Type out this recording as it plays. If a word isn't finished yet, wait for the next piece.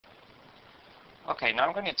Okay, now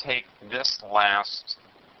I'm going to take this last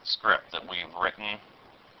script that we've written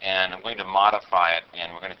and I'm going to modify it,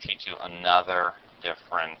 and we're going to teach you another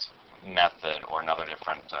different method or another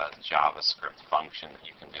different JavaScript function that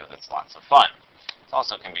you can do that's lots of fun. It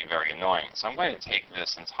also can be very annoying. So I'm going to take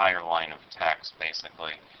this entire line of text,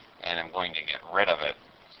 basically, and I'm going to get rid of it.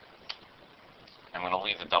 I'm going to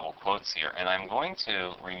leave the double quotes here, and I'm going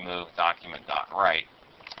to remove document.write,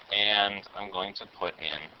 and I'm going to put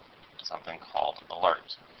in something called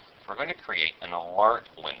alert. We're going to create an alert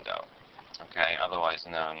window, okay, otherwise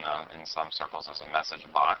known in some circles as a message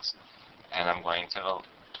box, and I'm going to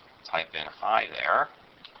type in, "Hi there,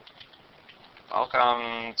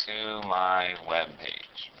 welcome to my web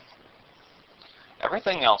page."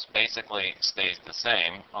 Everything else basically stays the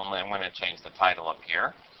same, only I'm going to change the title up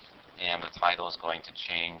here, and the title is going to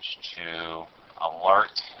change to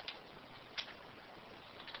alert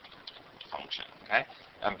function, okay?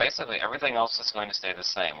 And basically everything else is going to stay the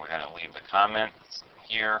same. We're going to leave the comments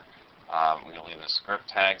here, we're going to leave the script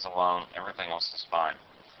tags alone, everything else is fine.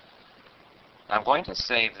 I'm going to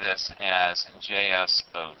save this as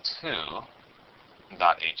jso2.htm,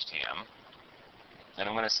 and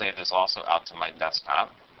I'm going to save this also out to my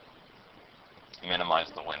desktop,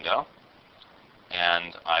 minimize the window,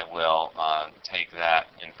 and I will take that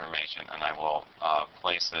information and I will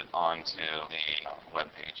place it onto the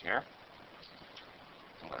web page here.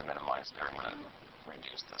 I'm going to minimize there. I'm going to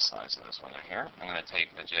reduce the size of this window here. I'm going to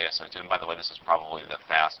take the JSO2, and by the way, this is probably the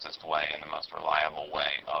fastest way and the most reliable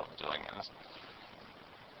way of doing this.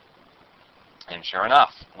 And sure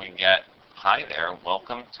enough, we get, "Hi there,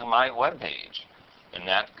 welcome to my web page." And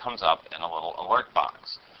that comes up in a little alert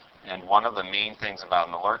box. And one of the main things about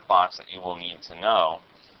an alert box that you will need to know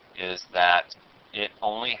is that it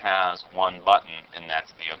only has one button, and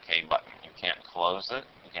that's the OK button. You can't close it,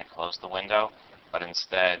 you can't close the window, but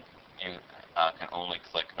instead you can only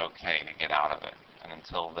click OK to get out of it. And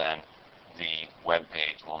until then, the web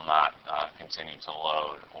page will not continue to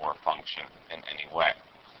load or function in any way.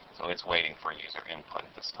 So it's waiting for user input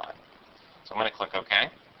at this time. So I'm going to click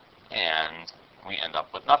OK, and we end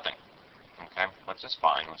up with nothing. Okay, which is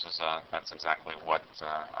fine, that's exactly what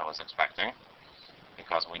I was expecting,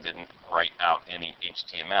 because we didn't write out any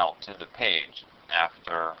HTML to the page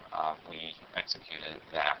after we executed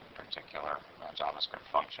that particular JavaScript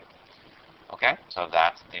function. Okay, so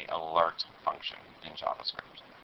that's the alert function in JavaScript.